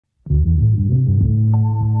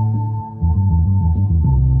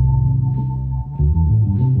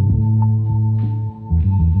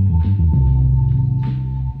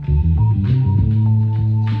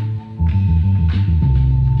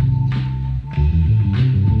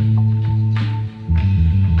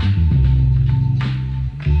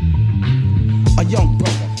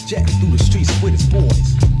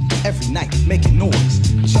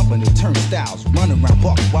turnstiles, running around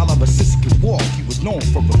buck while other sisters could walk. He was known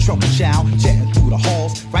for a troubled child, jetting through the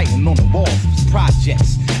halls, writing on the walls of his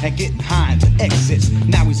projects, and getting high in the exits.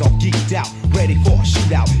 Now he's all geeked out, ready for a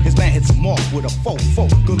shootout. His man hits him off with a fofo,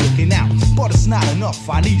 good looking out. But it's not enough,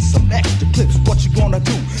 I need some extra clips. What you gonna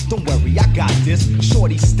do? Don't worry, I got this.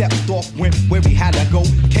 Shorty stepped off, went where he had to go.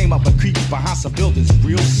 Came up a creek behind some buildings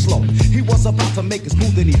real slow. He was about to make his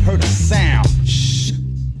move, then he heard a sound. Shh,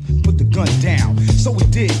 put the gun down. So he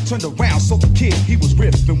did, turned around, so the kid he was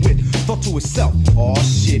riffing with thought to himself, oh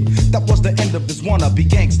shit, that was the end of his wannabe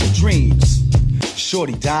gangster dreams.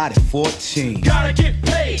 Shorty died at 14. Gotta get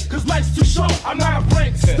paid, cause life's too short. I'm not a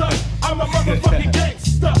prankster, I'm a motherfucking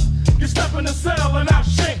gangster. You step in the cell and I'll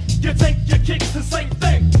shake. You take your kicks and say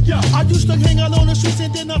thank you. I used to hang out on the streets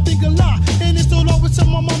and then I think a lot. And it's all always tell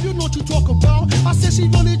my mom, you know what you talk about. I said she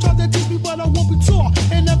really tried to teach me, but I won't be taught.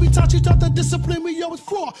 And every time she tried to discipline me, I was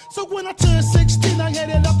fraud. So when I turned 16, I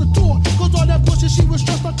headed out the door. Cause all that bullshit, she was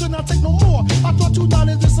stressed, I could not take no more. I thought you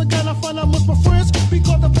knowledge this again, I found out most my friends.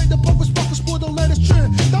 Because I paid the public sparkle, spoiled the latest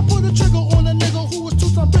trend. That put a trigger on a nigga who was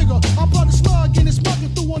 2 times bigger. I brought a slug and it's smoking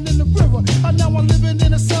through one in the river. And now I'm living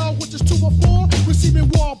in a cell, which is 2 or 4. Receiving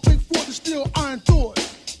wall, big 4 to steal iron doors.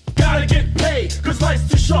 Gotta get paid, cause life's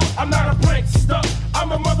too short. I'm not a prankster,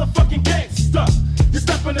 I'm a motherfucking gangster. You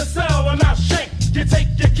step in the cell and I'll shake. You take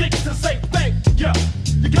your kicks and say thank you.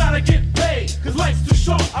 You gotta get paid, cause life's too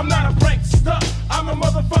short. I'm not a prankster, I'm a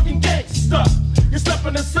motherfucking gangster. You step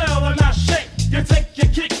in the cell and I'll shake. You take your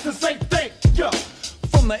kicks and say thank you.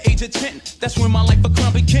 From the age of 10, that's when my life of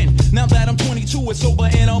crime began. Now that I'm 22, it's over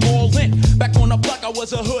and I'm all in. Back on the block, I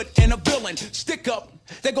was a hood and a villain. Stick up,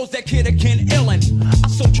 there goes that kid again, illin'. I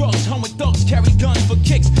sold drugs, hung with thugs, carry guns for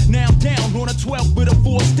kicks. Now I'm down on a 12 with a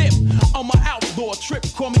 4-step. I'm an outlaw, trip,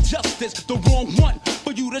 call me justice. The wrong one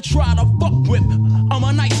for you to try to fuck with. I'm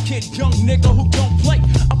a nice kid, young nigga who don't play.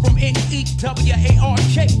 I'm from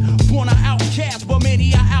N-E-W-A-R-K. Born an outcast, but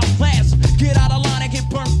many are outlast. Get out of line and get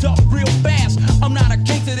burnt up real fast. I'm not a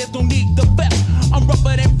gangster that don't need the best. I'm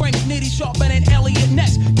rougher than Frank Nitty, sharper than Elliot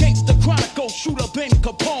Ness. Gangsta Chronicle, shooter than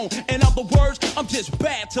Capone. In other words, I'm just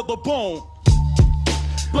bad to the bone.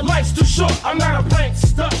 But life's too short, I'm not a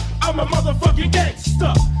prankster, I'm a motherfucking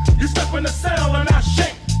gangster. You step in the cell and I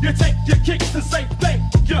shake. You take your kicks and say thank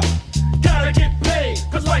you. Gotta get paid,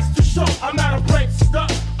 cause life's too short. I'm not a prankster,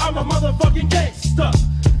 I'm a motherfucking gangster.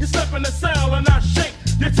 You step in the cell and I shake.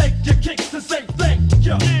 You take your kicks and say thank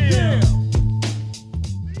you. Yeah.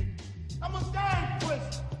 I'm a gang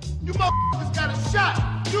twist. You motherfuckers got a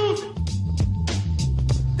shot. Use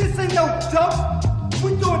it. This ain't no joke. We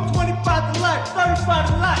doing 25 to life, 35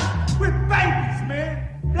 to life. We're babies, man.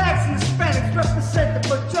 Blacks and Hispanics represent the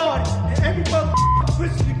majority in every motherfucking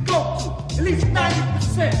prison you go to. At least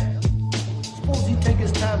 90%. Suppose he take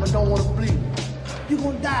his time and don't want to bleed. You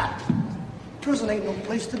gonna die. Prison ain't no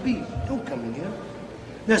place to be. Don't come in here.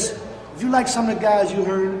 Listen, if you like some of the guys you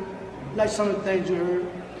heard, like some of the things you heard,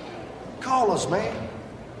 call us, man.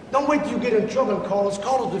 Don't wait till you get in trouble and call us.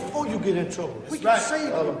 Call us before you get in trouble. We can save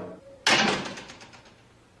you.